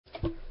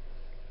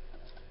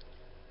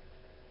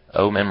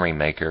O memory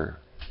maker,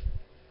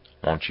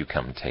 won't you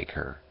come take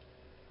her,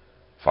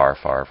 far,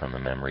 far from the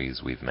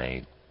memories we've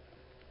made?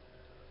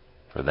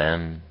 For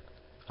then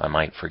I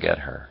might forget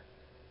her,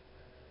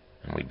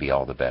 and we'd be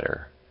all the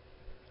better,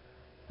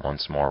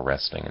 once more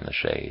resting in the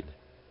shade.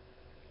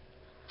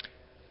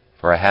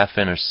 For a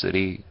half-finished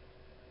city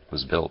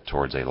was built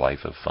towards a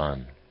life of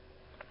fun.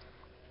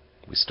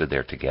 We stood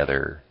there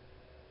together,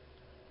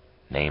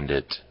 named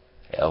it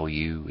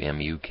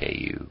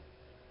L-U-M-U-K-U,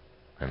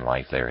 and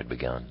life there had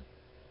begun.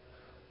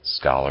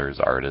 Scholars,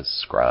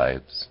 artists,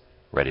 scribes,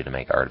 ready to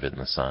make art of it in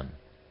the sun.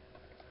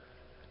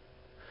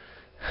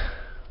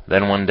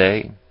 Then one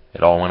day,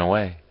 it all went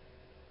away.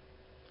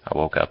 I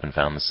woke up and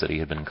found the city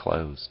had been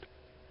closed.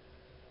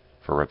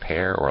 For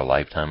repair or a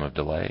lifetime of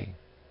delay?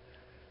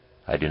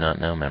 I do not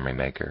know, memory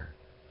maker,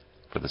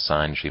 for the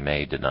sign she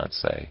made did not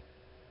say.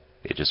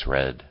 It just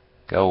read,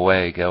 "Go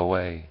away, go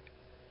away,"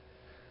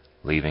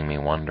 leaving me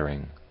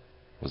wondering,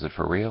 was it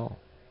for real,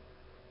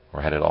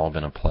 or had it all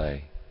been a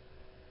play?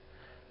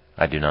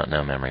 I do not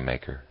know, memory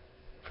maker,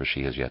 for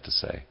she has yet to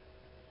say.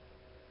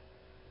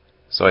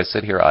 So I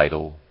sit here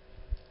idle,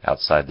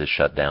 outside this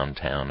shut-down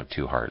town of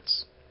two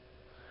hearts.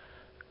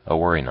 Oh,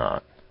 worry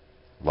not,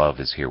 love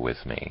is here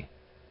with me,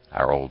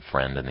 our old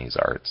friend in these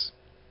arts.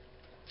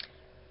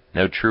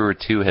 No truer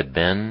two had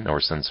been, or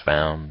since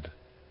found,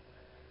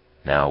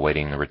 now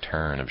awaiting the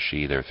return of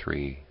she their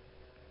three.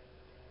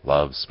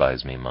 Love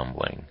spies me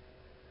mumbling,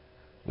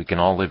 we can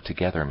all live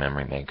together,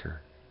 memory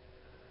maker.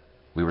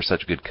 We were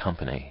such good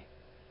company,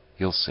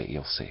 you'll see,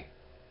 you'll see.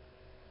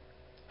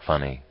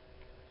 Funny,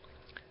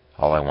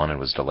 all I wanted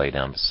was to lay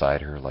down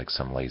beside her like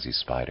some lazy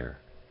spider,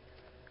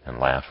 and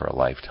laugh for a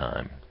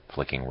lifetime,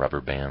 flicking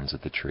rubber bands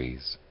at the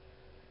trees.